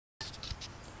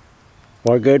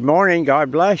Well, good morning.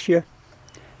 God bless you.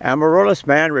 Amaryllis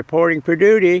man reporting for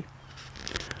duty.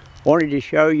 Wanted to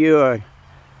show you a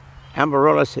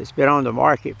amaryllis that's been on the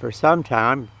market for some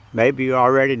time. Maybe you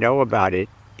already know about it.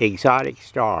 Exotic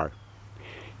Star.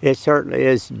 It certainly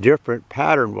is different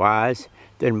pattern-wise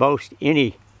than most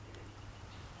any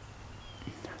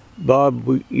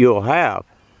bulb you'll have.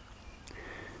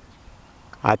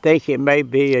 I think it may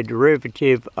be a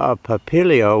derivative of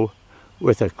Papilio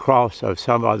with a cross of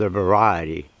some other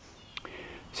variety.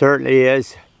 Certainly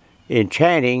is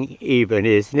enchanting even,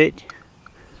 isn't it?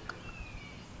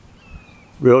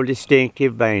 Real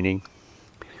distinctive veining.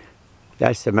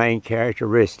 That's the main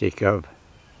characteristic of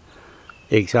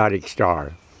Exotic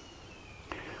Star.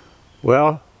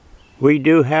 Well, we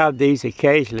do have these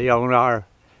occasionally on our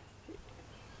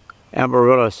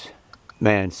Amaryllis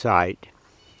man site.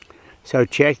 So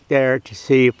check there to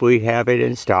see if we have it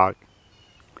in stock.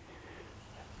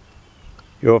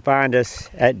 You'll find us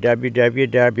at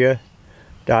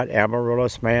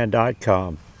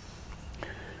www.amaryllisman.com.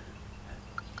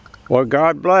 Well,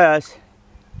 God bless.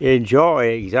 Enjoy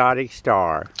Exotic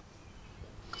Star.